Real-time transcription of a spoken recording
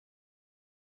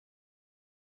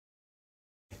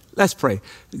Let's pray.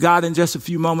 God, in just a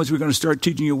few moments, we're going to start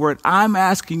teaching your word. I'm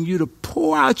asking you to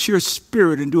pour out your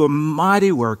spirit and do a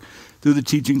mighty work through the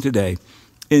teaching today.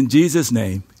 In Jesus'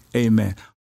 name, amen.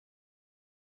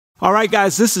 All right,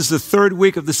 guys, this is the third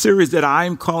week of the series that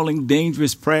I'm calling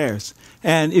Dangerous Prayers.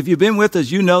 And if you've been with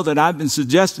us, you know that I've been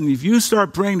suggesting if you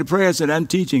start praying the prayers that I'm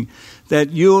teaching,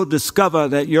 that you'll discover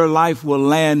that your life will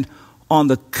land on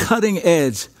the cutting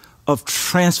edge of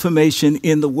transformation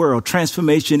in the world,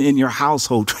 transformation in your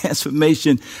household,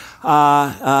 transformation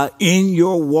in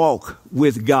your walk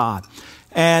with God.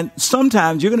 And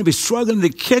sometimes you're going to be struggling to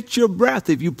catch your breath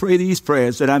if you pray these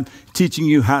prayers that I'm teaching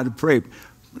you how to pray.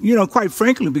 You know, quite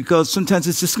frankly, because sometimes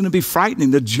it's just going to be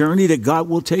frightening, the journey that God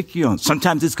will take you on.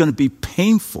 Sometimes it's going to be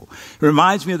painful. It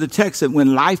reminds me of the text that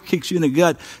when life kicks you in the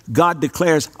gut, God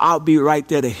declares, I'll be right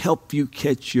there to help you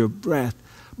catch your breath.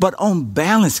 But on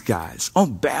balance, guys,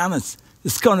 on balance,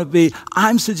 it's going to be,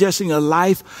 I'm suggesting a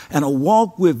life and a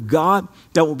walk with God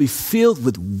that will be filled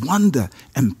with wonder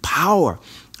and power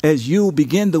as you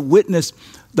begin to witness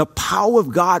the power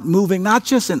of God moving, not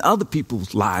just in other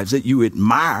people's lives that you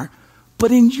admire,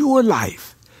 but in your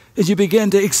life, as you begin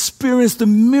to experience the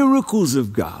miracles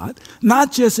of God,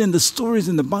 not just in the stories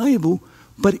in the Bible,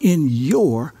 but in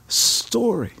your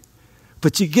story.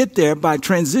 But you get there by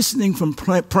transitioning from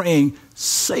praying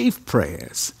safe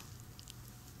prayers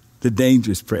to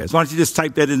dangerous prayers. Why don't you just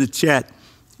type that in the chat,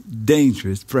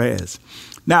 dangerous prayers.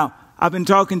 Now, I've been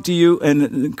talking to you and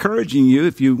encouraging you,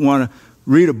 if you want to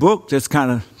read a book that's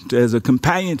kind of as a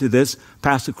companion to this,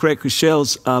 Pastor Craig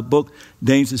Cushel's book,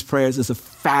 Dangerous Prayers, is a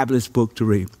fabulous book to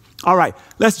read. All right,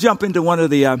 let's jump into one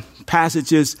of the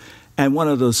passages and one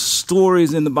of those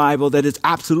stories in the Bible that is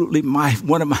absolutely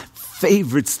one of my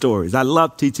favorite stories. I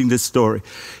love teaching this story.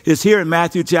 It's here in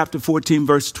Matthew chapter 14,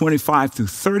 verse 25 through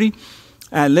 30.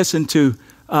 And listen to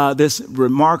this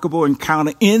remarkable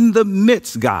encounter in the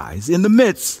midst, guys, in the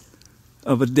midst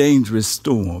of a dangerous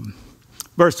storm.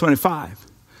 Verse 25,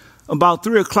 about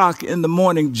 3 o'clock in the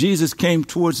morning, Jesus came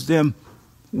towards them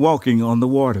walking on the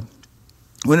water.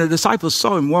 When the disciples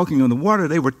saw him walking on the water,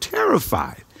 they were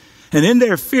terrified. And in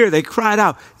their fear, they cried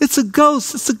out, it's a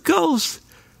ghost, it's a ghost.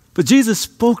 But Jesus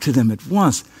spoke to them at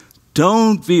once.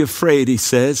 Don't be afraid, he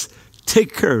says.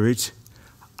 Take courage.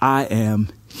 I am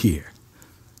here.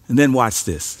 And then watch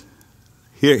this.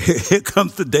 Here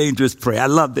comes the dangerous prayer. I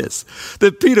love this.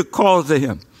 Then Peter called to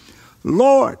him,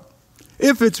 Lord,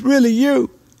 if it's really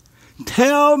you,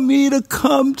 tell me to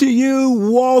come to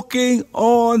you walking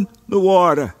on the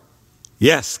water.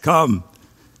 Yes, come,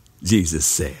 Jesus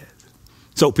said.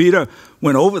 So Peter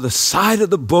went over the side of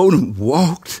the boat and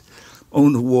walked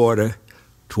on the water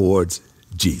towards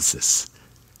Jesus.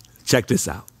 Check this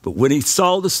out. But when he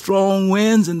saw the strong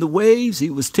winds and the waves,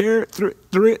 he was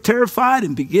terrified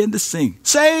and began to sing.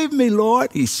 Save me,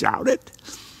 Lord, he shouted.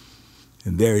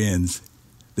 And there ends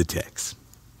the text.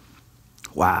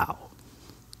 Wow.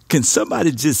 Can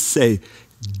somebody just say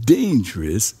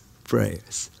dangerous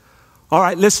prayers? All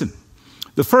right, listen.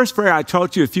 The first prayer I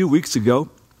taught you a few weeks ago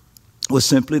was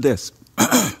simply this.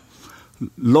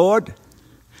 Lord,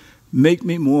 make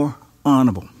me more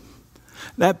honorable.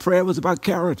 That prayer was about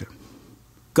character.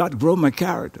 God, grow my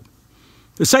character.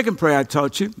 The second prayer I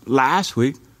taught you last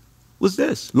week was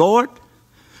this. Lord,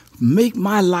 make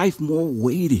my life more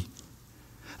weighty.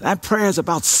 That prayer is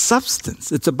about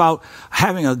substance. It's about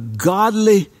having a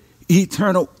godly,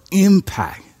 eternal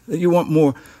impact. You want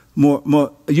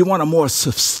you want a more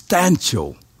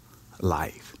substantial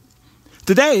life.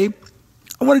 Today,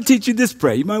 I want to teach you this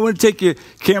prayer. You might want to take your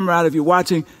camera out if you're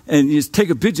watching and just take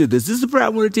a picture of this. This is the prayer I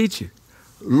want to teach you.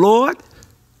 Lord,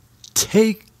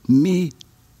 take me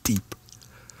deep.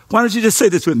 Why don't you just say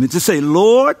this with me? Just say,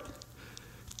 Lord,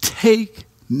 take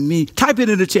me. Type it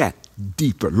in the chat.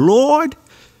 Deeper. Lord,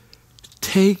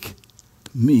 take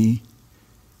me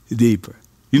deeper.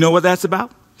 You know what that's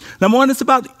about? Number one, it's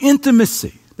about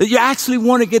intimacy. That you actually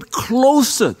want to get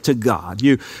closer to God.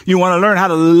 You want to learn how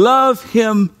to love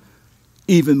him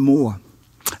even more.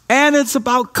 And it's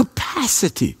about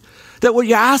capacity. That what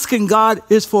you're asking God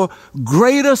is for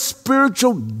greater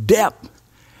spiritual depth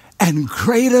and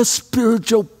greater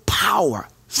spiritual power.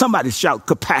 Somebody shout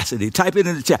capacity. Type it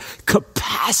in the chat.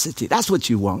 Capacity. That's what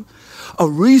you want. A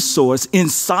resource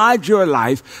inside your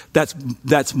life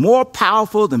that's more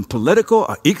powerful than political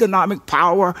or economic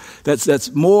power,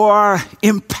 that's more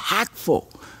impactful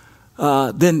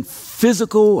than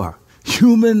physical or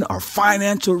human or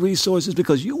financial resources,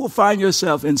 because you will find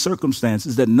yourself in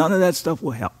circumstances that none of that stuff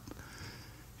will help.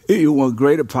 You want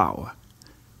greater power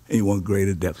and you want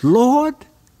greater depth. Lord,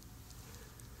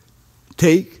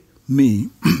 take me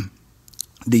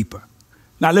deeper.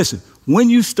 Now listen, when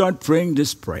you start praying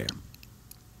this prayer,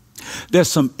 there's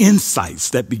some insights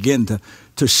that begin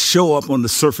to show up on the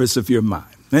surface of your mind.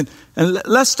 And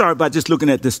let's start by just looking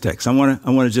at this text. I want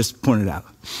to just point it out.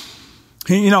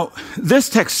 This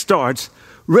text starts,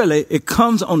 really, it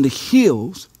comes on the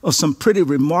heels of some pretty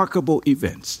remarkable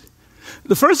events.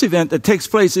 The first event that takes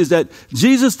place is that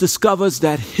Jesus discovers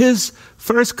that his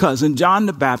first cousin, John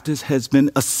the Baptist, has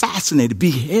been assassinated,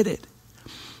 beheaded.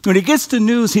 When he gets the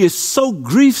news, he is so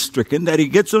grief-stricken that he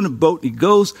gets on a boat. He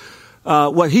goes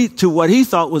to what he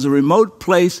thought was a remote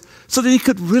place so that he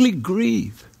could really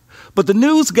grieve. But the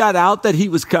news got out that he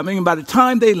was coming, and by the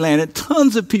time they landed,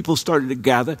 tons of people started to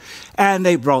gather, and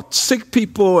they brought sick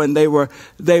people, and they were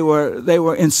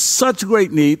in such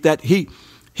great need that he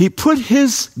put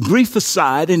his grief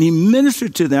aside and he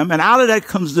ministered to them, and out of that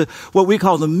comes what we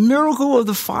call the miracle of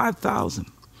the 5,000.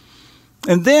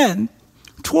 And then,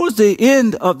 towards the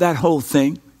end of that whole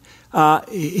thing,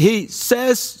 he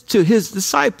says to his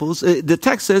disciples, the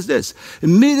text says this,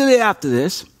 immediately after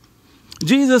this,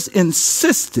 Jesus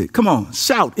insisted, come on,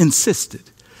 shout, insisted,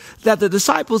 that the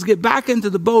disciples get back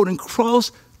into the boat and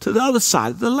cross to the other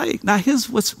side of the lake. Now, here's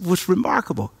what's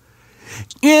remarkable.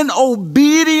 In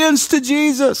obedience to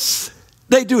Jesus,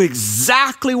 they do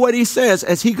exactly what he says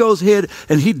as he goes ahead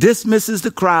and he dismisses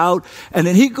the crowd. And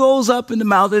then he goes up in the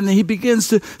mountain and he begins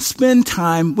to spend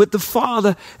time with the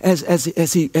Father as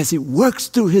he works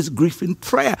through his grief in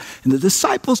prayer. And the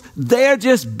disciples, they're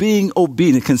just being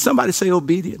obedient. Can somebody say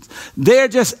obedience? They're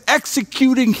just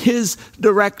executing his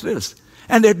directives.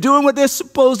 And they're doing what they're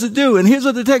supposed to do. And here's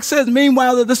what the text says.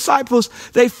 Meanwhile, the disciples,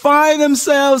 they find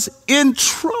themselves in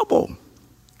trouble.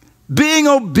 Being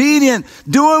obedient,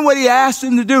 doing what he asked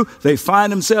them to do, they find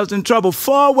themselves in trouble,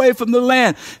 far away from the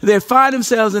land. They find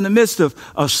themselves in the midst of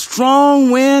a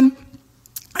strong wind,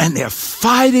 and they're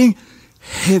fighting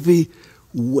heavy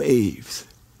waves.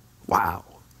 Wow.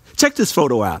 Check this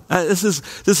photo out. This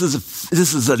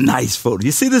is a nice photo.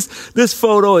 You see this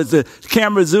photo as the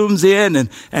camera zooms in,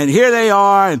 and here they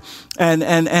are, and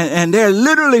they're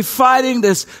literally fighting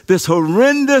this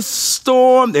horrendous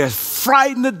storm. They're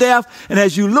frightened to death. And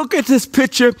as you look at this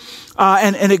picture,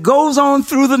 and it goes on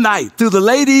through the night, through the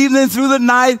late evening, through the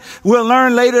night. We'll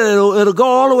learn later it'll go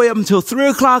all the way up until 3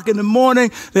 o'clock in the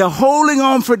morning. They're holding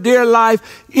on for dear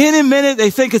life. Any minute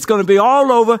they think it's going to be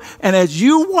all over. And as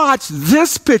you watch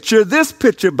this picture,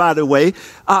 by the way,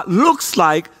 looks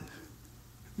like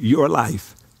your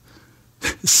life.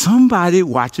 Somebody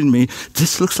watching me,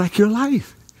 this looks like your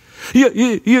life.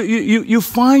 You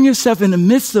find yourself in the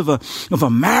midst of a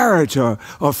marriage or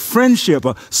friendship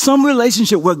or some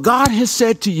relationship where God has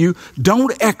said to you,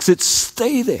 don't exit,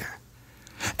 stay there.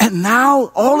 And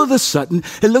now all of a sudden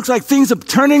it looks like things are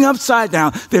turning upside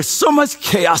down. There's so much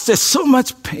chaos. There's so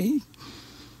much pain.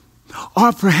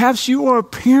 Or perhaps you are a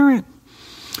parent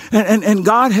and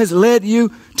God has led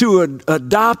you to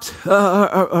adopt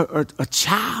a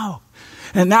child.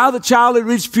 And now the child had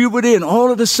reached puberty, and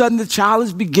all of a sudden the child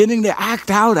is beginning to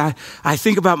act out. I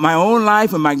think about my own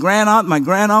life and my grandaunt, my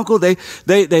granduncle. They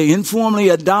informally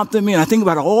adopted me, and I think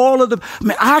about all of them.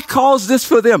 I caused this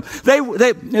for them.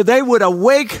 They would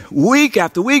awake week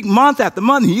after week, month after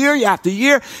month, year after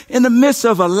year, in the midst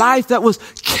of a life that was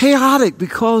chaotic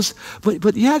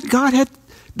but yet God had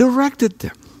directed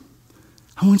them.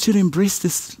 I want you to embrace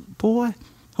this boy.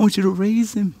 I want you to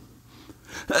raise him.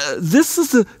 This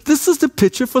is the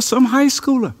picture for some high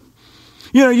schooler.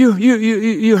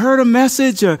 You heard a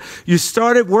message, or you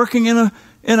started working in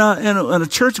a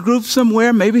church group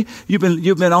somewhere. Maybe you've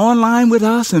been online with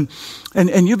us, and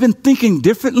you've been thinking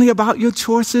differently about your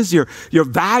choices. Your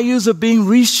values are being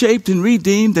reshaped and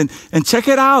redeemed. And check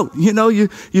it out.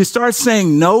 You start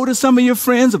saying no to some of your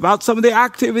friends about some of the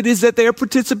activities that they're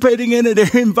participating in and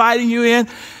they're inviting you in.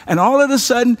 And all of a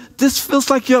sudden, this feels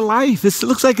like your life. It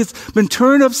looks like it's been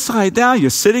turned upside down. You're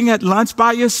sitting at lunch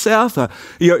by yourself.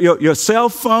 Your cell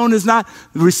phone is not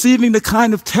receiving the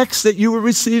kind of text that you were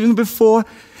receiving before.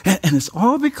 And it's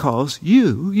all because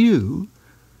you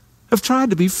have tried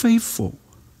to be faithful.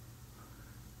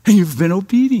 And you've been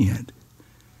obedient.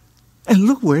 And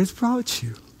look where it's brought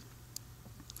you.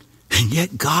 And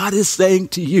yet God is saying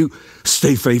to you,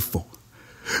 stay faithful.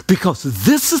 Because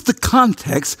this is the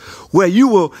context where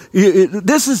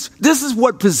this is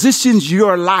what positions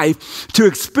your life to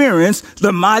experience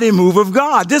the mighty move of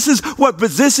God. This is what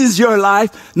positions your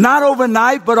life, not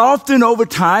overnight, but often over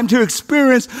time, to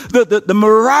experience the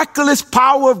miraculous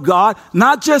power of God,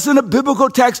 not just in a biblical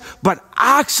text, but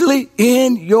actually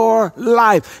in your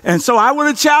life. And so I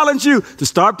want to challenge you to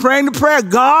start praying the prayer,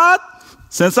 God,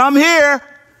 since I'm here,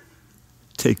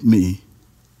 take me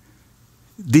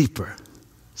deeper.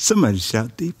 Somebody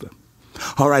shout deeper.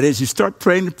 All right, as you start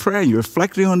praying the prayer and you're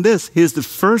reflecting on this, here's the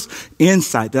first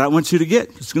insight that I want you to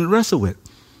get. Just going to wrestle with.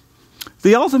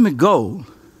 The ultimate goal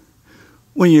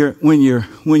when you're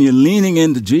leaning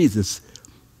into Jesus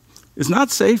is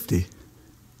not safety,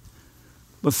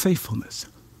 but faithfulness.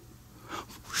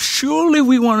 Surely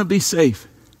we want to be safe,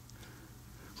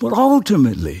 but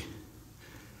ultimately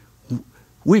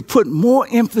we put more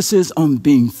emphasis on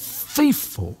being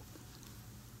faithful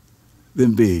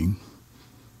than being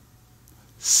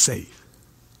safe.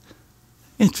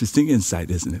 Interesting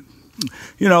insight, isn't it?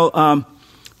 You know,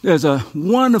 there's a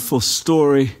wonderful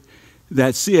story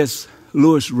that C.S.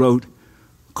 Lewis wrote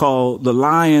called The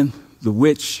Lion, the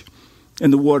Witch,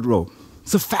 and the Wardrobe.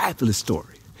 It's a fabulous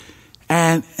story.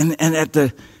 And at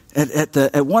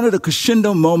one of the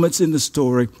crescendo moments in the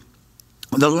story,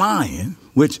 the lion,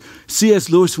 which C.S.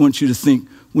 Lewis wants you to think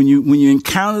when you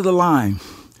encounter the lion,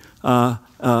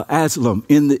 Aslan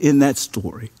in that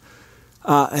story,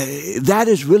 that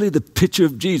is really the picture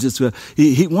of Jesus.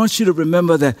 He wants you to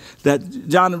remember that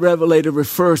John the Revelator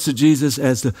refers to Jesus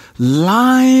as the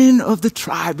Lion of the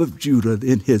tribe of Judah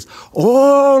in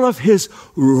all of his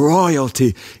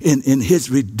royalty in his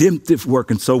redemptive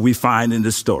work. And so we find in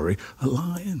the story a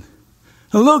lion.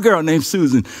 A little girl named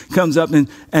Susan comes up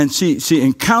and she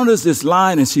encounters this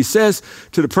lion, and she says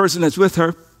to the person that's with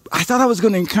her, I thought I was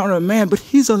going to encounter a man, but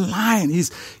he's a lion.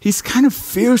 He's kind of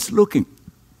fierce looking.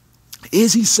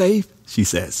 Is he safe? She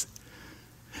says.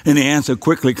 And the answer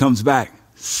quickly comes back.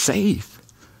 Safe?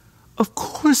 Of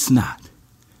course not.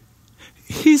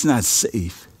 He's not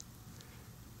safe,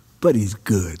 but he's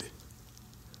good.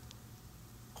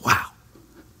 Wow.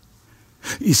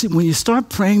 You see, when you start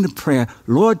praying the prayer,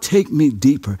 Lord, take me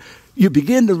deeper, you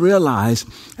begin to realize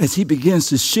as he begins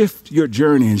to shift your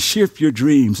journey and shift your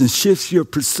dreams and shift your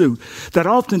pursuit, that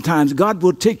oftentimes God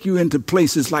will take you into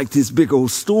places like this big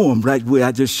old storm, right, where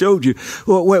I just showed you,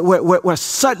 where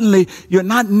suddenly you're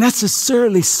not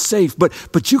necessarily safe,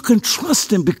 but you can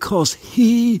trust him because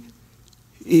he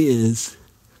is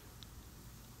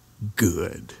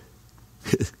good.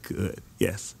 Good.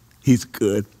 Yes, he's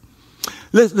good.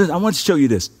 Listen, I want to show you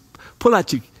this. Pull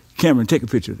out your camera and take a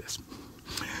picture of this.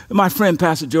 My friend,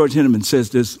 Pastor George Hurmon, says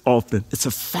this often. It's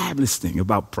a fabulous thing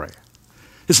about prayer.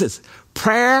 It says,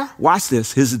 prayer, watch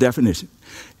this, here's the definition,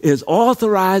 is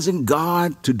authorizing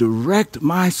God to direct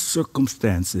my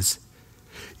circumstances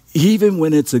even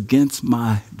when it's against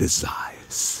my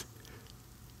desires.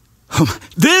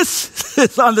 This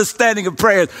is understanding of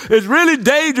prayer. It's really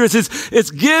dangerous.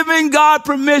 It's giving God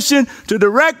permission to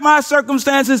direct my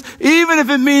circumstances, even if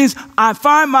it means I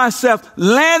find myself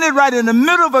landed right in the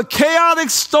middle of a chaotic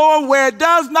storm where it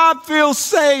does not feel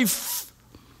safe.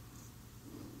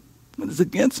 But it's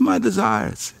against my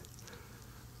desires.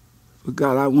 But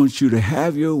God, I want you to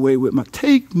have your way with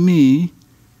take me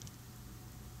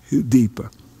deeper.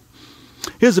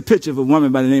 Here's a picture of a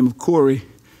woman by the name of Corrie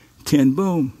ten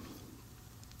Boom.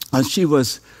 She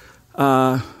was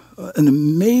an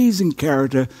amazing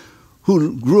character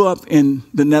who grew up in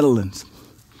the Netherlands.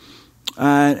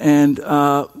 And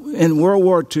in World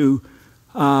War II,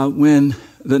 when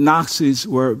the Nazis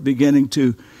were beginning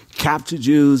to capture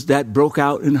Jews, that broke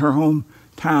out in her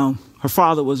hometown. Her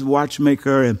father was a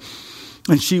watchmaker,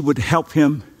 and she would help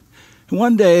him. And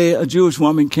one day, a Jewish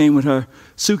woman came with her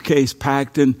suitcase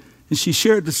packed, and she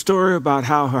shared the story about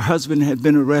how her husband had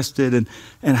been arrested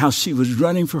and how she was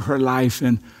running for her life.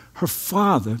 And her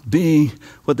father, being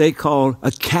what they call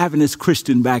a Calvinist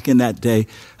Christian back in that day,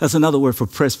 that's another word for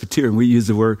Presbyterian. We use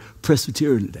the word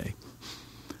Presbyterian today,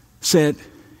 said,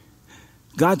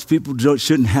 God's people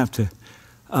shouldn't have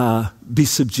to be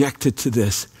subjected to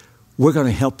this. We're going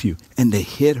to help you. And they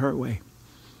hid her away.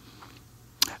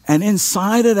 And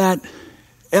inside of that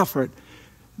effort,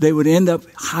 they would end up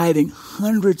hiding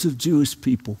hundreds of Jewish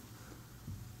people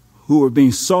who were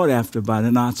being sought after by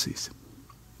the Nazis.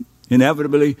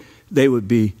 Inevitably, they would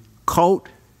be caught,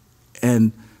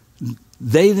 and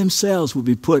they themselves would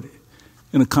be put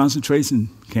in a concentration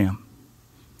camp.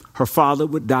 Her father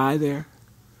would die there.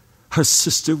 Her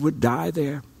sister would die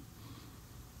there.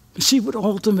 She would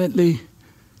ultimately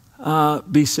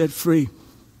be set free.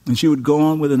 And she would go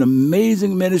on with an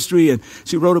amazing ministry, and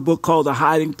she wrote a book called The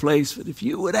Hiding Place. But if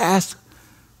you would ask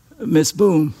Miss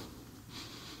Boom,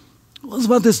 what's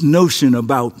about this notion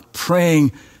about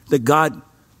praying that God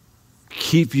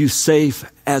keep you safe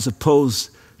as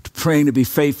opposed to praying to be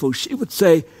faithful, she would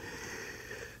say,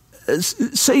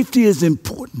 safety is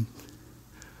important.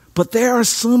 But there are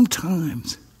some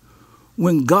times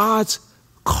when God's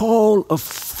call of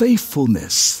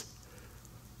faithfulness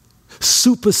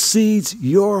supersedes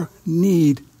your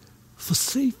need for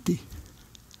safety.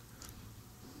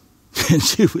 And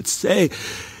she would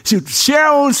share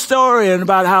her own story and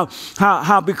about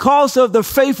how because of the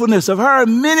faithfulness of her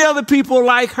and many other people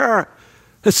like her,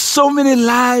 that so many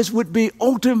lives would be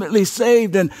ultimately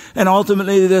saved, and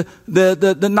ultimately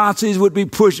the Nazis would be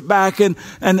pushed back, and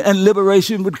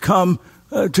liberation would come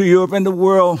to Europe, and the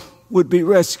world would be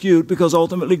rescued, because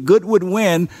ultimately good would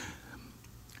win,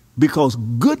 because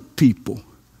good people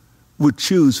would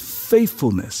choose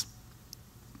faithfulness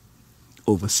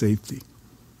over safety.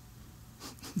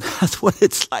 That's what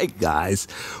it's like, guys.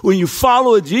 When you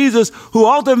follow a Jesus who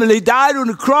ultimately died on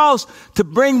the cross to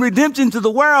bring redemption to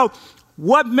the world,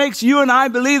 what makes you and I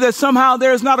believe that somehow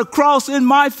there's not a cross in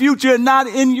my future and not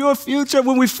in your future?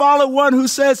 When we follow one who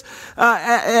says,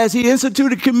 as he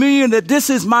instituted communion, that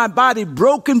this is my body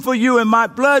broken for you and my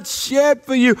blood shed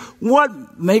for you,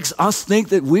 what makes us think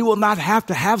that we will not have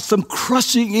to have some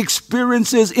crushing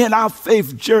experiences in our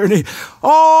faith journey?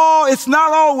 Oh, it's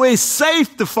not always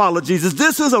safe to follow Jesus.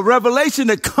 This is a revelation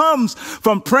that comes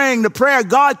from praying the prayer,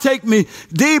 God, take me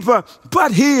deeper,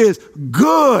 but he is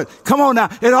good. Come on now.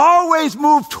 It always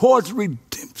moves towards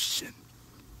redemption.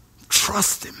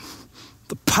 Trust him.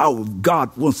 The power of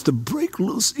God wants to break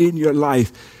loose in your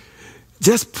life.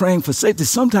 Just praying for safety,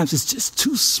 sometimes it's just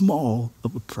too small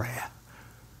of a prayer.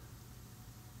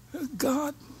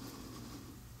 God,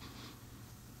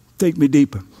 take me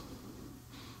deeper.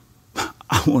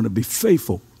 I want to be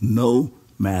faithful no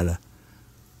matter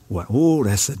what. Oh,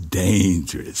 that's a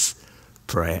dangerous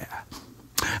prayer.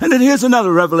 And then here's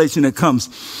another revelation that comes,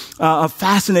 a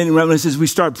fascinating revelation as we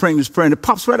start praying this prayer. And it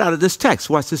pops right out of this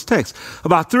text. Watch this text.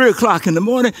 About 3 o'clock in the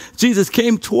morning, Jesus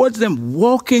came towards them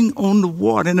walking on the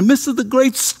water in the midst of the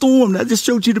great storm that I just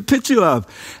showed you the picture of.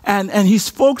 And he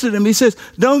spoke to them. He says,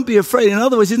 don't be afraid. In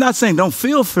other words, he's not saying don't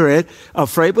feel afraid,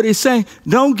 but he's saying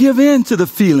don't give in to the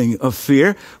feeling of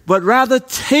fear, but rather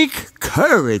take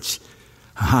courage.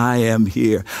 I am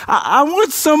here. I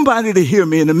want somebody to hear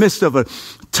me in the midst of a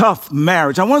tough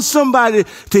marriage. I want somebody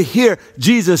to hear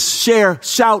Jesus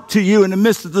shout to you in the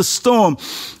midst of the storm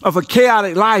of a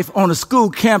chaotic life on a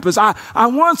school campus. I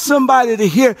want somebody to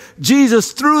hear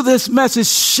Jesus through this message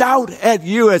shout at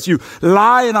you as you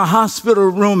lie in a hospital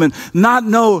room and not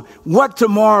know what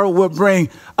tomorrow will bring.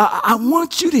 I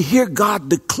want you to hear God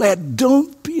declare,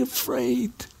 don't be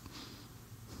afraid.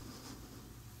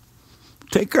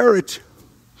 Take courage.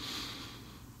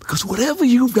 Because whatever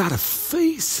you've got to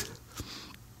face,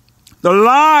 the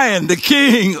Lion, the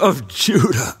King of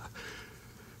Judah,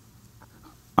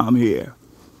 I'm here.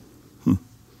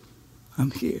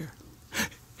 I'm here.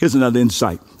 Here's another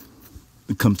insight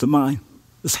that comes to mind.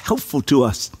 It's helpful to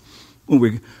us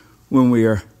when we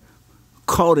are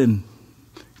caught in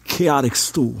chaotic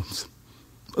storms,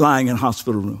 lying in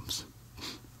hospital rooms,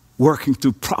 working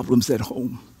through problems at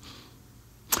home.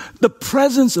 The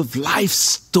presence of life's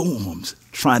storms,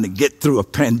 trying to get through a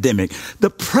pandemic. The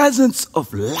presence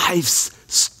of life's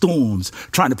storms,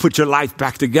 trying to put your life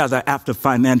back together after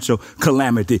financial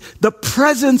calamity. The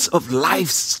presence of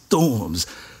life's storms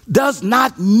does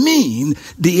not mean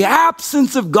the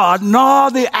absence of God, nor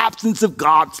the absence of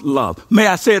God's love. May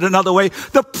I say it another way?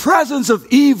 The presence of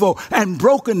evil and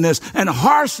brokenness and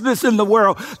harshness in the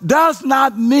world does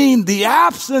not mean the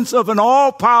absence of an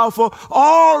all-powerful,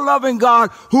 all-loving God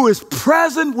who is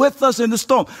present with us in the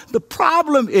storm. The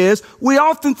problem is we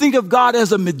often think of God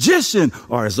as a magician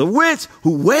or as a witch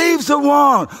who waves a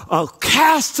wand or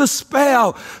casts a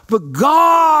spell. But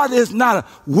God is not a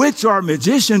witch or a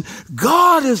magician.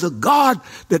 God is a God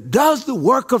that does the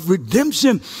work of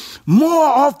redemption more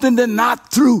often than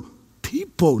not through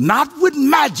people, not with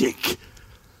magic,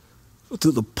 but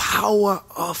through the power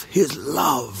of his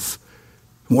love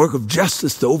and work of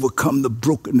justice to overcome the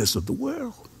brokenness of the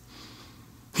world.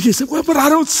 You say, well, but I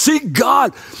don't see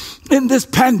God in this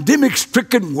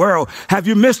pandemic-stricken world. Have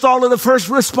you missed all of the first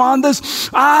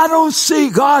responders? I don't see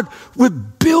God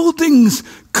with buildings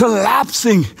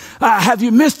collapsing. Have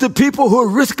you missed the people who are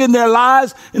risking their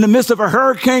lives in the midst of a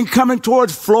hurricane coming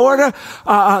towards Florida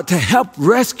to help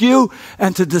rescue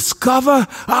and to discover?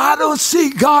 I don't see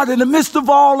God in the midst of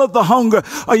all of the hunger.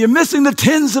 Are you missing the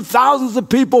tens of thousands of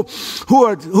people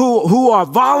who are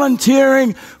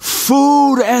volunteering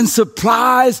food and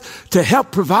supplies to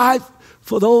help provide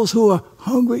for those who are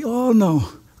hungry? Oh no,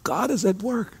 God is at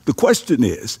work. The question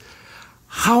is,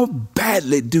 how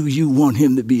badly do you want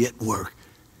him to be at work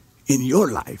in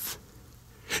your life?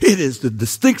 It is the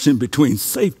distinction between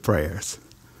safe prayers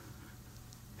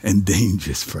and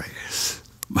dangerous prayers.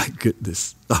 My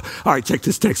goodness. All right, check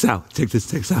this text out. Check this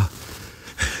text out.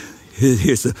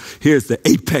 Here's the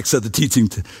apex of the teaching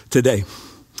today.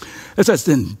 It says,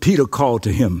 then Peter called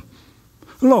to him,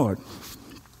 Lord,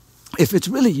 if it's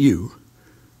really you,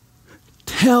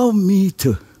 tell me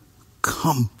to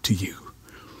come to you,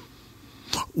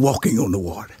 walking on the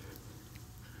water.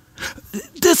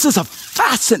 This is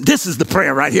this is the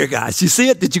prayer right here, guys. You see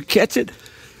it? Did you catch it?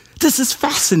 This is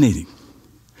fascinating.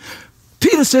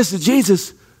 Peter says to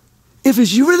Jesus, if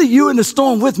it's really you in the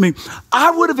storm with me,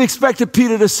 I would have expected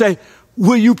Peter to say,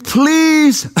 will you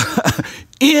please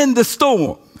end the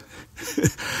storm?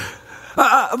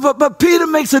 But Peter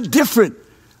makes it different.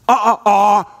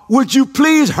 Would you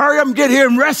please hurry up and get here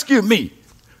and rescue me?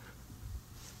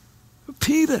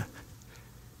 Peter,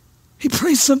 he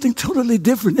prays something totally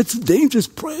different. It's a dangerous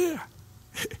prayer.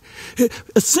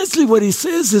 Essentially what he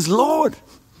says is, Lord,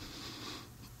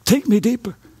 take me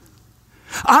deeper.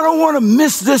 I don't want to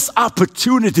miss this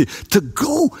opportunity to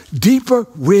go deeper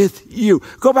with you.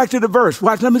 Go back to the verse.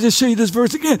 Watch, let me just show you this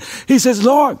verse again. He says,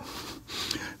 Lord,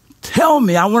 tell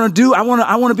me, I want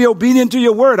to be obedient to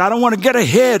your word. I don't want to get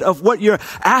ahead of what you're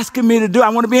asking me to do.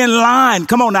 I want to be in line.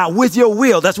 Come on now, with your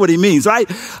will. That's what he means, right?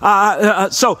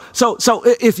 So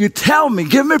if you tell me,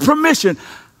 give me permission,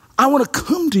 I want to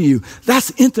come to you.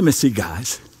 That's intimacy,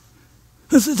 guys.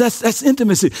 That's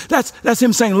intimacy. That's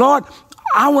him saying, Lord,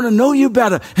 I want to know you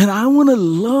better, and I want to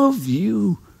love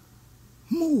you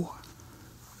more.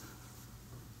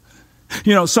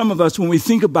 You know, some of us, when we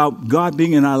think about God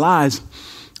being in our lives,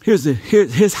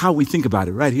 here's how we think about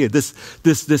it right here, this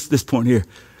point here.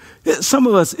 Some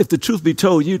of us, if the truth be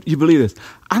told, you believe this.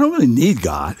 I don't really need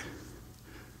God,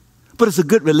 but it's a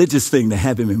good religious thing to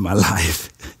have him in my life.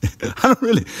 I don't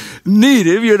really need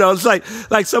him. You know, it's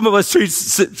like some of us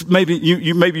treat, maybe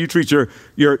you treat your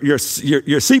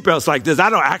seatbelts like this. I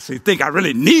don't actually think I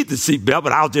really need the seatbelt,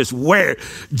 but I'll just wear it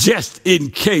just in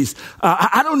case.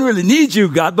 I don't really need you,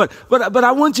 God, but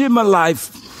I want you in my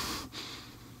life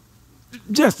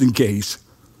just in case.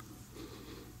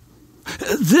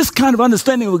 This kind of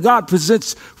understanding of God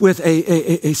presents with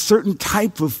a certain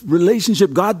type of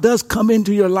relationship. God does come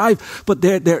into your life, but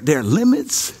there are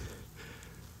limits.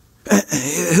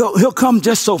 He'll come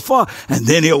just so far, and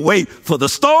then he'll wait for the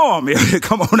storm.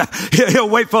 Come on, he'll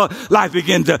wait for life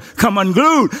begin to come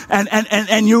unglued, and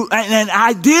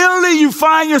ideally you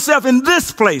find yourself in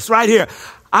this place right here.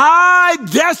 I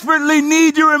desperately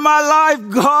need you in my life,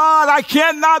 God. I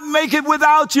cannot make it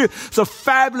without you. It's a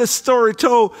fabulous story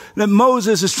told that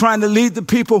Moses is trying to lead the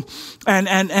people,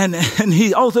 and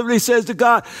he ultimately says to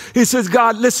God, he says,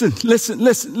 God, listen.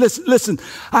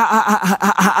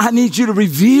 I need you to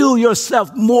reveal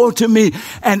yourself more to me,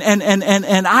 and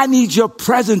I need your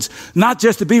presence not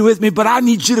just to be with me, but I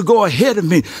need you to go ahead of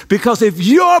me, because if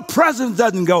your presence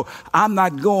doesn't go, I'm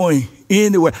not going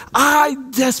anywhere. I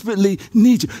desperately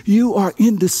need you. You are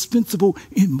indispensable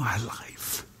in my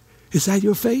life. Is that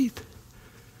your faith?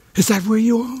 Is that where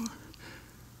you are?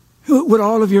 With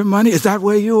all of your money, is that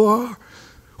where you are?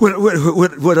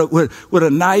 With a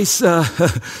nice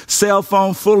cell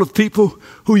phone full of people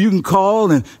who you can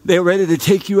call, and they're ready to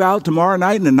take you out tomorrow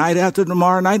night, and the night after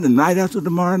tomorrow night, and the night after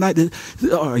tomorrow night.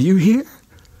 Are you here?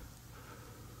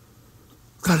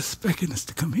 God is expecting us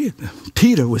to come here.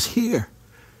 Peter was here.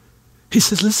 He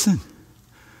says, listen,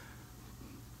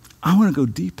 I want to go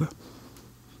deeper.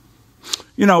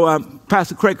 You know,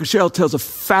 Pastor Craig Cushell tells a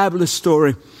fabulous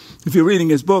story. If you're reading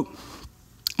his book,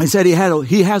 he said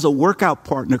he has a workout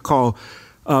partner called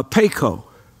Payco,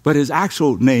 but his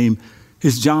actual name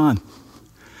is John.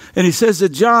 And he says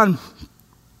that John,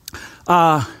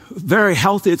 very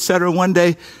healthy, etc., one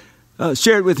day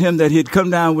shared with him that he had come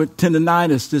down with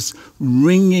tendonitis, this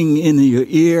ringing in your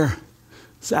ear,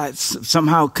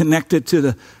 somehow connected to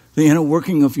the inner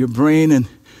working of your brain, and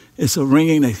it's a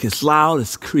ringing that gets loud.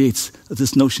 It creates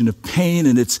this notion of pain,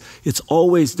 and it's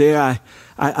always there.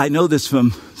 I know this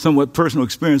from somewhat personal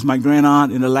experience. My grand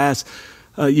aunt, in the last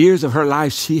years of her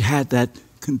life, she had that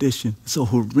condition. It's a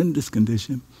horrendous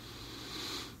condition.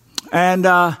 And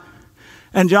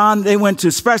John, they went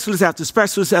to specialist after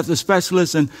specialist after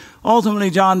specialist, and ultimately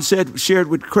John shared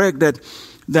with Craig that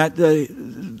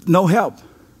no help.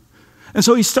 And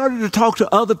so he started to talk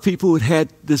to other people who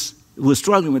was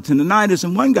struggling with tendonitis.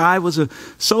 And one guy was a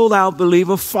sold-out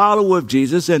believer, follower of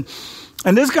Jesus. And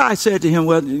this guy said to him,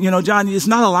 well, you know, John, it's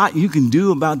not a lot you can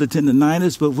do about the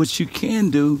tendonitis, but what you can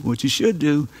do, what you should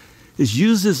do, is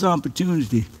use this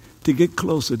opportunity to get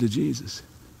closer to Jesus.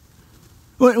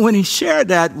 When he shared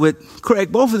that with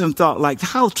Craig, both of them thought, like,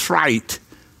 how trite.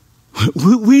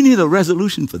 We need a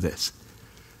resolution for this.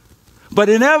 But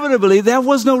inevitably, there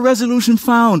was no resolution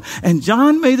found. And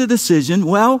John made a decision.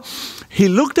 Well, he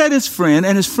looked at his friend,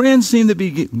 and his friend seemed to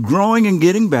be growing and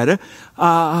getting better,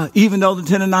 even though the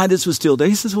tendonitis was still there.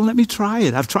 He says, well, let me try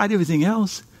it. I've tried everything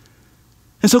else.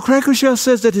 And so Craig Rochelle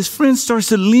says that his friend starts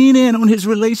to lean in on his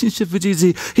relationship with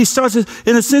Jesus. He starts to,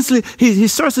 and essentially, he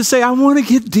starts to say, I want to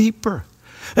get deeper.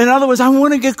 In other words, I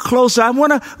want to get closer. I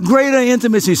want a greater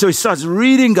intimacy. So he starts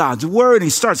reading God's word. He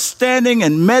starts standing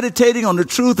and meditating on the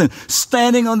truth and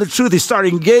standing on the truth. He starts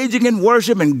engaging in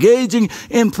worship, engaging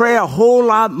in prayer a whole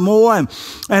lot more.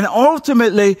 And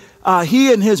ultimately,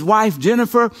 he and his wife,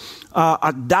 Jennifer,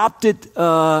 adopted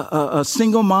a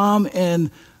single mom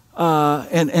and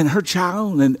her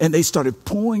child, and they started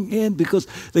pouring in, because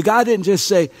the guy didn't just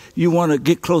say, you want to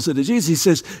get closer to Jesus. He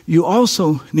says, you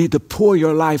also need to pour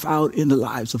your life out in the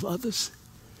lives of others.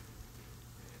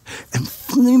 And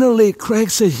finally,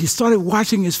 Craig said he started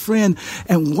watching his friend,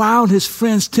 and while his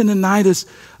friend's tendinitis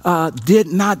did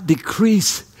not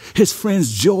decrease, his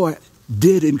friend's joy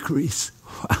did increase.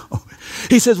 Wow.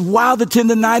 He says, while the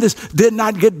tendinitis did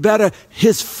not get better,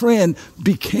 his friend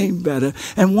became better.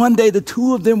 And one day the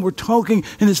two of them were talking,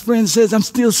 and his friend says, I'm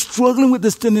still struggling with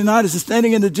this tendinitis. He's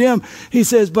standing in the gym. He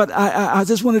says, but I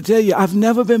just want to tell you, I've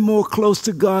never been more close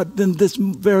to God than this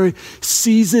very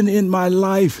season in my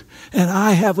life. And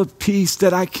I have a peace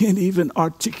that I can't even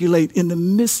articulate in the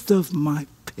midst of my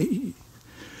pain.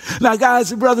 Now,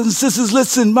 guys, brothers and sisters,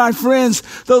 listen, my friends,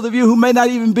 those of you who may not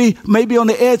even be maybe on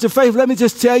the edge of faith, let me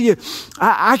just tell you,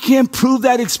 I can't prove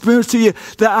that experience to you.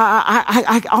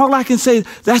 That all I can say,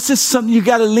 that's just something you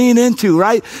got to lean into,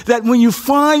 right? That when you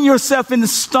find yourself in the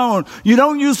storm, you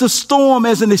don't use the storm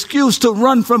as an excuse to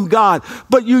run from God,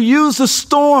 but you use the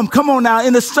storm, come on now,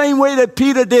 in the same way that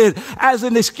Peter did, as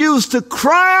an excuse to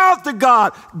cry out to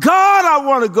God, God, I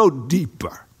want to go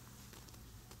deeper.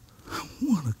 I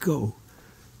want to go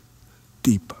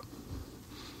deeper.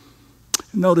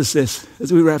 Notice this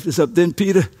as we wrap this up. Then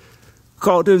Peter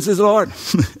called to him and says, Lord,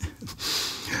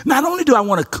 not only do I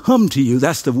want to come to you,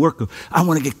 that's the work of, I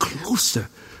want to get closer,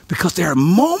 because there are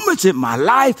moments in my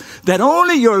life that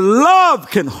only your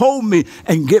love can hold me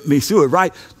and get me through it,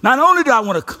 right? Not only do I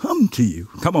want to come to you,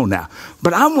 come on now,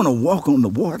 but I want to walk on the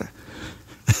water.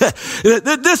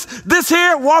 This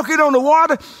here, walking on the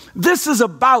water, this is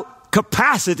about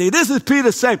capacity. This is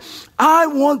Peter saying, I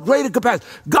want greater capacity.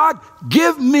 God,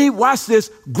 give me, watch this,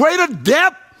 greater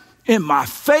depth in my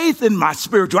faith, in my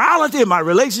spirituality, in my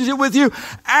relationship with you,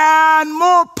 and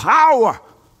more power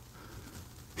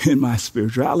in my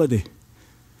spirituality,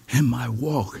 in my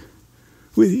walk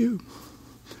with you.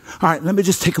 All right, let me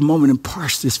just take a moment and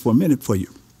parse this for a minute for you.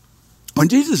 When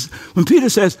Peter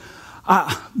says,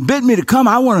 bid me to come,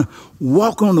 I want to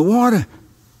walk on the water,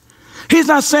 he's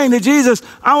not saying to Jesus,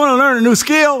 I want to learn a new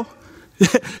skill.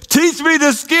 Teach me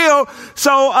this skill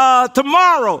so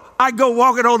tomorrow I go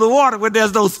walking on the water when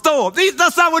there's no storm.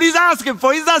 That's not what he's asking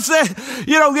for. He's not saying,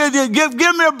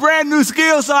 give me a brand new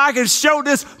skill so I can show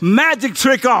this magic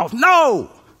trick off.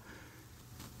 No.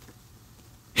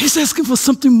 He's asking for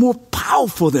something more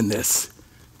powerful than this.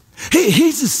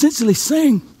 He's essentially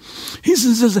saying, he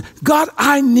says, God,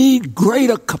 I need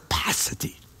greater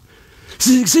capacity.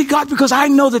 See, God, because I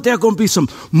know that there are going to be some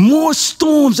more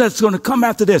storms that's going to come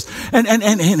after this.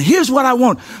 And here's what I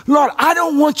want. Lord, I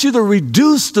don't want you to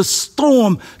reduce the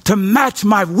storm to match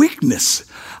my weakness.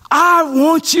 I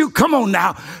want you, come on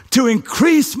now, to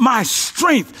increase my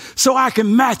strength so I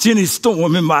can match any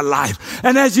storm in my life.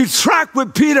 And as you track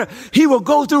with Peter, he will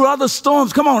go through other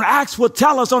storms. Come on, Acts will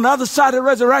tell us on the other side of the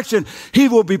resurrection, he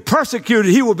will be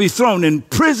persecuted. He will be thrown in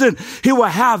prison. He will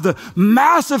have the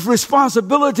massive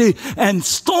responsibility and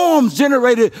storms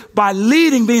generated by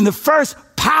leading, being the first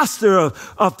pastor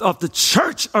of the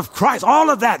church of Christ, all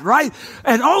of that, right?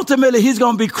 And ultimately, he's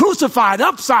going to be crucified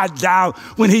upside down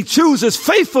when he chooses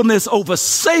faithfulness over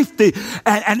safety.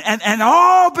 And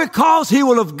all because he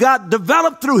will have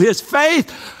developed through his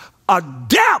faith a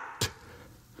depth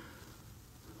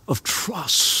of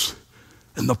trust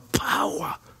and the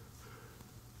power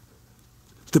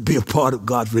to be a part of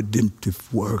God's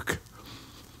redemptive work.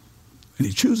 And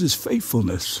he chooses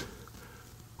faithfulness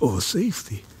over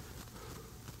safety.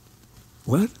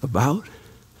 What about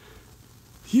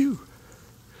you?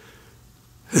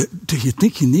 Do you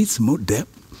think you need some more depth?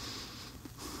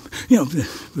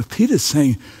 What Peter's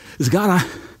saying is, God,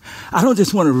 I don't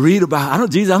just want to read about,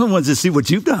 Jesus, I don't want to just see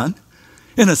what you've done.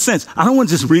 In a sense, I don't want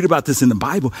to just read about this in the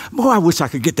Bible. Boy, I wish I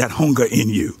could get that hunger in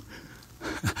you.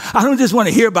 I don't just want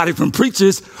to hear about it from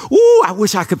preachers. Ooh, I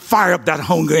wish I could fire up that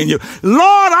hunger in you. Lord,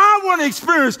 I want to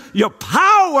experience your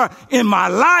power in my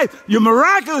life, your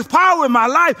miraculous power in my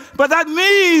life. But that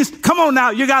means, come on now,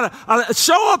 you got to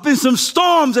show up in some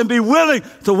storms and be willing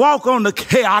to walk on the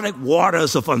chaotic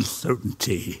waters of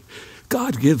uncertainty.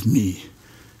 God, give me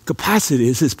capacity,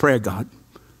 is his prayer, God.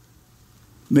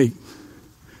 Make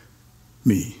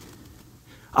me.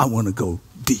 I want to go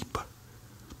deeper.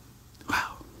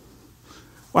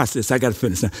 Watch this. I got to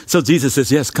finish now. So Jesus says,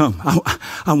 yes, come.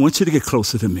 I want you to get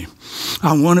closer to me.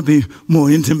 I want to be more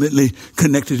intimately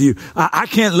connected to you. I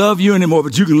can't love you anymore,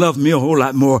 but you can love me a whole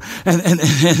lot more.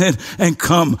 And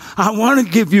come. I want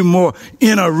to give you more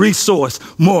inner resource,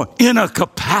 more inner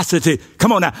capacity.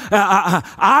 Come on now.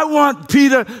 I want,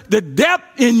 Peter, the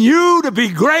depth in you to be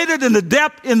greater than the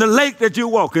depth in the lake that you're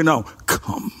walking on.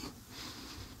 Come.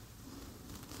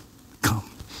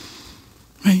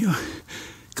 Man,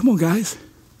 come on, guys.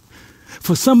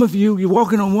 For some of you, you're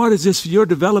walking on water as if you're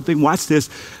developing, watch this,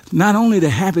 not only the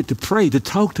habit to pray, to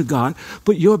talk to God,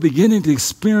 but you're beginning to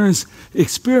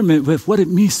experiment with what it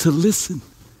means to listen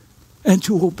and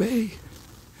to obey.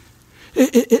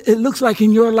 It looks like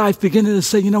in your life beginning to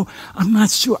say, you know, I'm not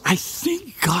sure. I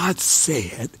think God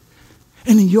said,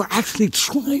 and then you're actually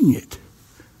trying it.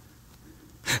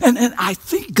 And I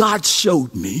think God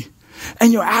showed me,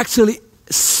 and you're actually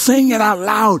saying it out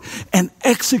loud and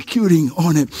executing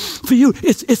on it. For you,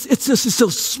 it's just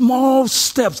those small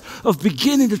steps of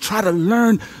beginning to try to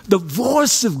learn the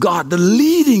voice of God, the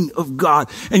leading of God.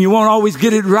 And you won't always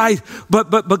get it right,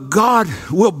 but God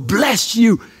will bless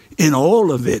you in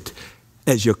all of it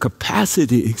as your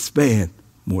capacity expands.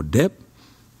 More depth,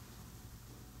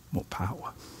 more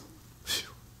power.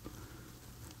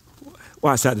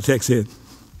 Watch how the text ends.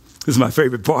 This is my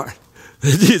favorite part.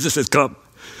 Jesus says, come.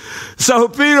 So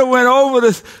Peter went over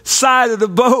the side of the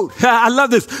boat. I love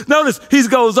this. Notice he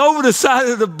goes over the side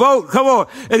of the boat. Come on.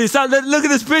 And he started, look at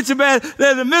this picture, man.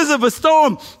 They're in the midst of a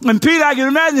storm. And Peter, I can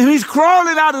imagine him, he's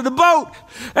crawling out of the boat.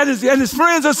 And his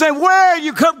friends are saying, where are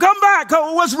you? Come back.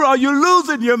 What's wrong? You're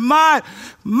losing your mind.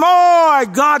 More,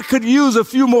 God could use a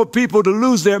few more people to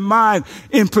lose their mind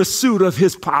in pursuit of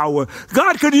his power.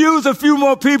 God could use a few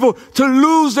more people to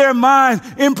lose their mind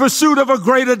in pursuit of a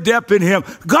greater depth in him.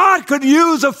 God could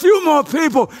use a few more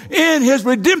people in his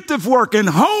redemptive work in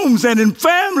homes and in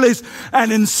families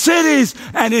and in cities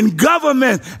and in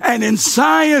government and in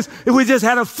science. If we just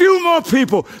had a few more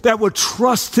people that would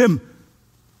trust him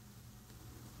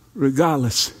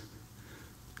regardless,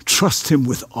 trust him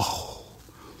with all.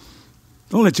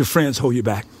 Don't let your friends hold you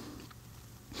back.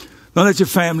 Don't let your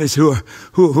families who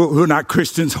are not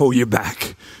Christians hold you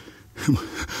back.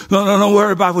 Don't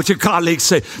worry about what your colleagues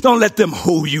say. Don't let them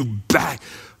hold you back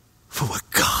for what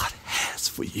God has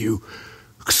for you.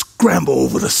 Scramble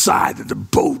over the side of the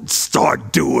boat and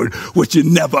start doing what you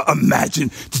never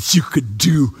imagined that you could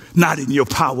do, not in your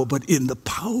power, but in the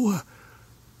power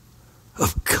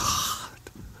of God.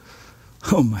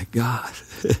 Oh my God.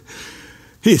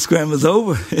 He scrambles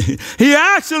over. He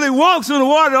actually walks on the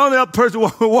water. The only other person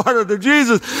walking on water to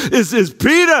Jesus is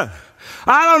Peter.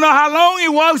 I don't know how long he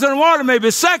walks on the water, maybe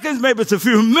seconds, maybe it's a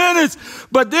few minutes.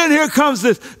 But then here comes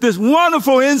this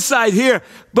wonderful insight here.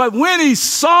 But when he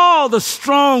saw the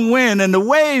strong wind and the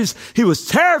waves, he was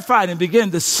terrified and began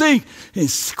to sink. He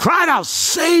cried out,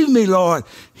 save me, Lord.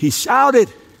 He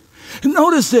shouted. And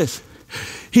notice this.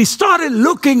 He started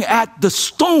looking at the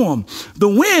storm, the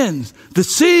winds, the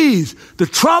seas, the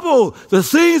trouble, the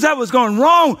things that was going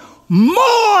wrong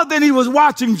more than he was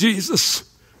watching Jesus.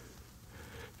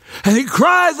 And he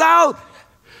cries out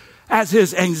as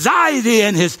his anxiety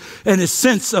and his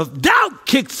sense of doubt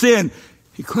kicks in.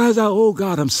 He cries out, oh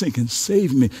God, I'm sinking,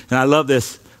 save me. And I love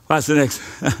this. Watch the next.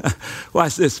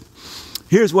 Watch this.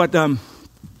 Here's what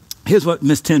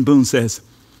Miss Ten Boone says.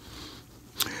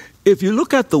 If you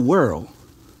look at the world,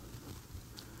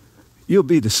 you'll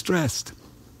be distressed.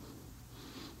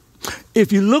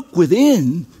 If you look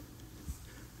within,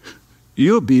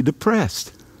 you'll be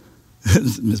depressed.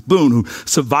 Miss Boone, who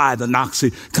survived the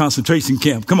Nazi concentration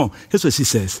camp. Come on, here's what she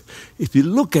says. If you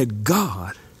look at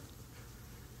God,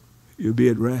 you'll be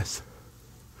at rest.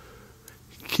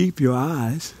 Keep your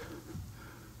eyes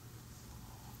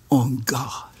on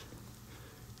God,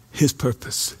 his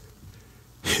purpose,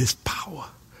 his power.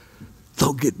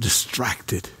 Don't get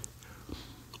distracted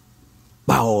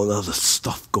by all the other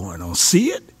stuff going on.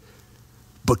 See it,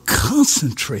 but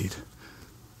concentrate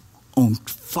on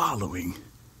following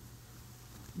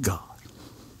God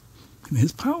and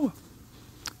his power.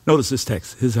 Notice this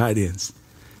text. Here's how it ends.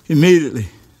 Immediately.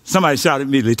 Somebody shout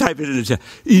immediately. Type it in the chat.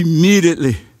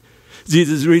 Immediately.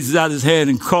 Jesus reaches out his hand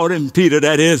and caught him, Peter,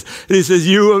 that is. And he says,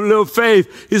 you of little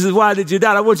faith. He says, why did you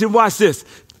doubt? I want you to watch this.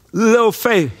 Little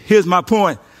faith. Here's my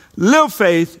point. Little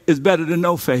faith is better than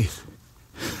no faith.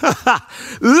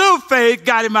 Little faith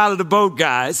got him out of the boat,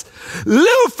 guys.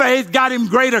 Little faith got him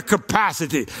greater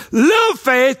capacity. Little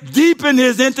faith deepened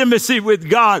his intimacy with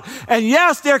God. And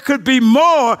yes, there could be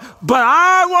more, but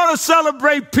I want to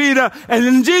celebrate Peter. And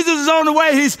then Jesus is on the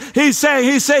way.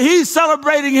 He's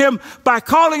celebrating him by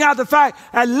calling out the fact,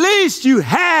 at least you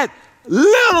had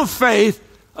little faith,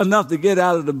 enough to get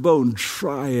out of the boat and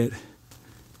try it.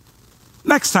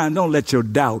 Next time, don't let your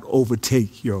doubt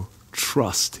overtake your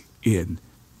trust in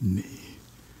me.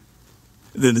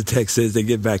 Then the text says they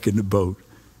get back in the boat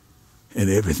and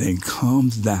everything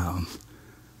calms down.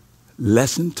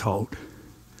 Lesson taught,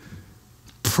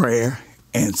 prayer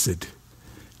answered,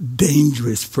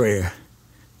 dangerous prayer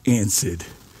answered.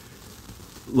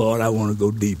 Lord, I want to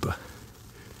go deeper.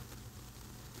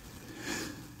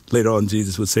 Later on,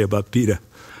 Jesus would say about Peter,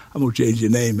 I'm going to change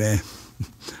your name, man.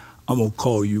 I'm going to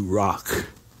call you Rock.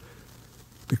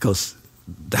 Because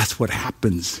that's what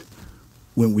happens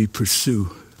when we pursue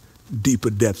deeper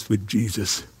depths with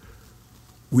Jesus.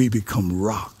 We become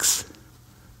rocks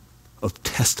of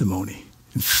testimony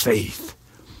and faith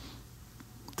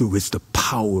through which the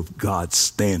power of God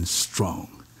stands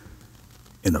strong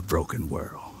in a broken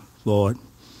world. Lord,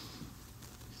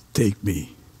 take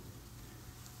me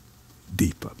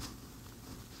deeper.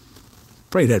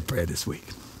 Pray that prayer this week.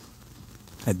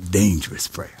 That dangerous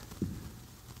prayer.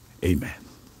 Amen.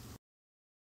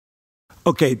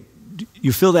 Okay,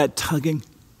 you feel that tugging?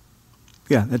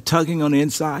 Yeah, that tugging on the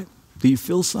inside. Do you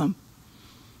feel some?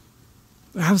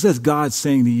 How's that God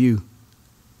saying to you,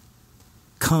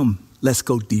 come, let's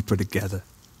go deeper together?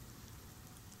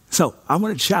 So I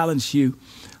want to challenge you.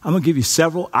 I'm going to give you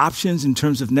several options in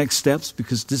terms of next steps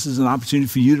because this is an opportunity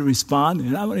for you to respond.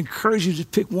 And I'm going to encourage you to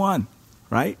pick one,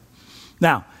 right?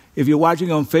 Now, if you're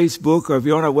watching on Facebook or if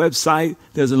you're on our website,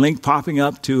 there's a link popping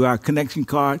up to our connection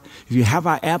card. If you have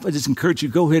our app, I just encourage you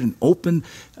to go ahead and open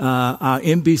our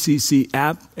NBCC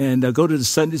app and go to the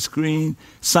Sunday screen,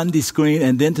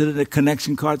 and then to the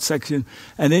connection card section.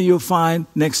 And then you'll find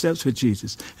next steps with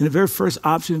Jesus. And the very first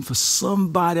option for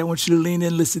somebody, I want you to lean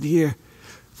in, listen here.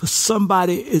 For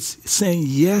somebody, it's saying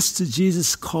yes to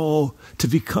Jesus' call to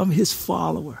become his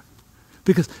follower.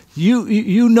 Because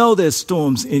you know there's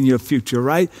storms in your future,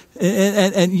 right?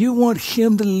 And you want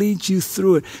him to lead you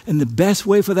through it. And the best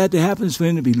way for that to happen is for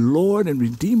him to be Lord and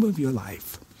Redeemer of your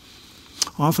life.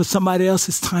 Or for somebody else,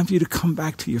 it's time for you to come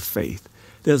back to your faith.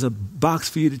 There's a box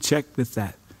for you to check with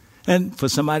that. And for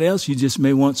somebody else, you just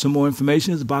may want some more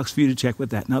information. There's a box for you to check with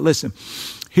that. Now listen,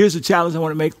 here's a challenge I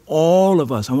want to make all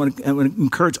of us. I want to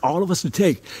encourage all of us to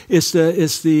take. It's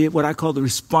the what I call the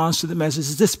response to the message.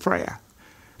 It's this prayer.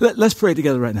 Let's pray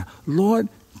together right now. Lord,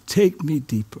 take me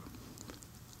deeper.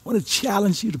 I want to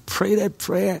challenge you to pray that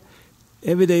prayer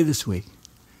every day this week.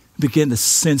 Begin to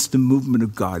sense the movement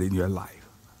of God in your life.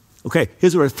 Okay,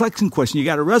 here's a reflection question you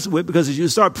got to wrestle with because as you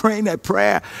start praying that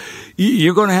prayer,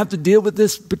 you're going to have to deal with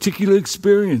this particular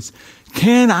experience.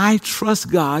 Can I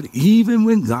trust God even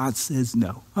when God says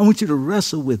no? I want you to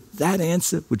wrestle with that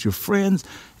answer with your friends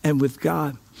and with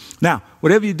God. Now,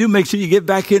 whatever you do, make sure you get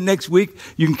back here next week.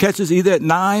 You can catch us either at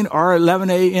 9 or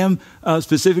 11 a.m.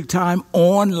 Specific time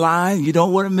online. You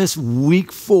don't want to miss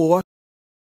week 4.